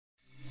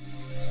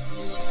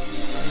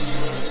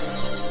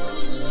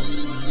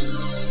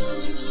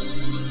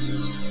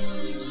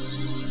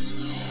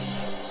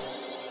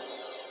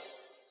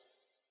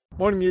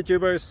Morning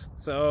YouTubers.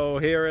 So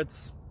here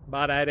it's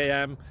about 8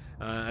 a.m.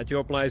 At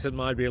your place it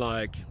might be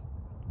like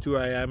 2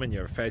 a.m. and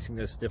you're facing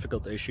this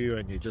difficult issue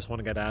and you just want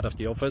to get out of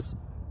the office.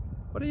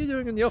 What are you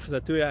doing in the office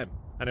at 2 a.m.?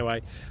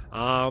 Anyway,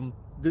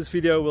 this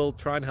video will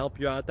try and help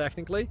you out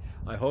technically.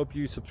 I hope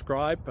you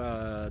subscribe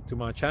to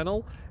my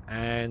channel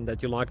and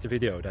that you like the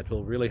video. That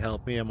will really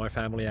help me and my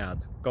family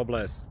out. God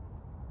bless.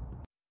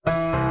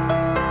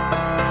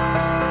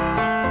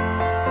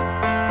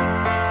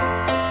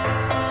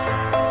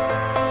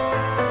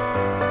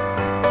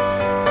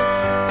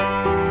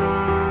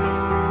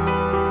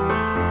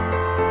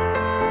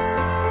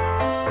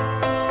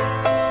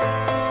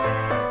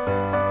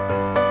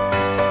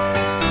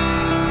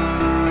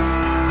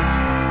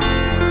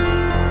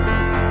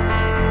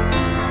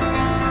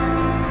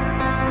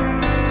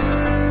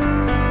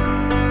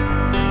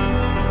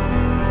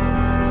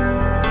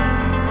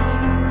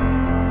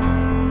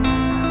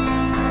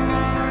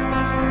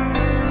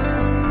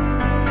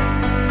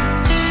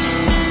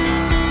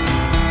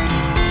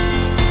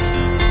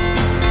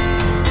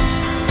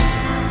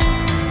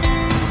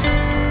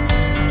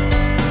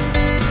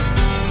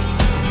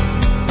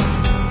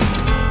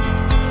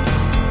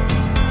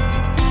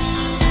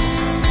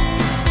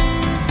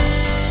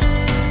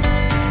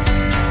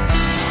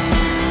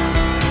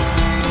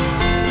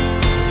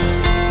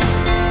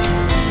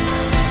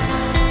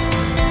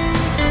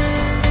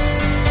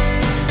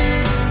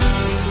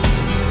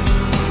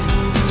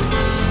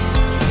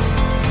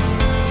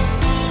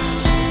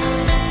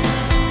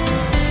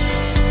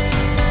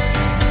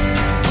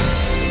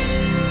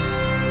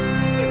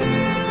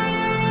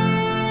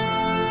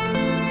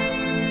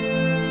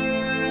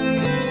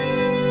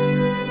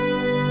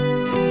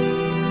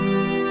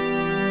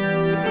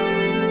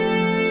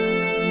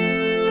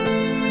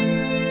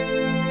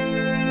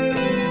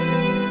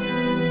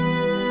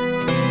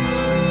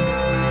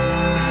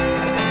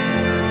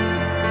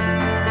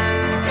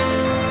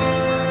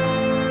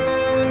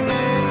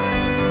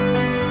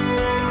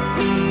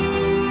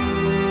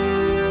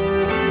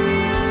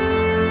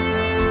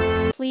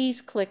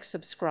 Please click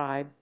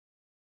subscribe.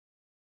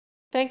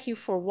 Thank you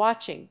for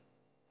watching.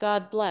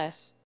 God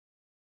bless.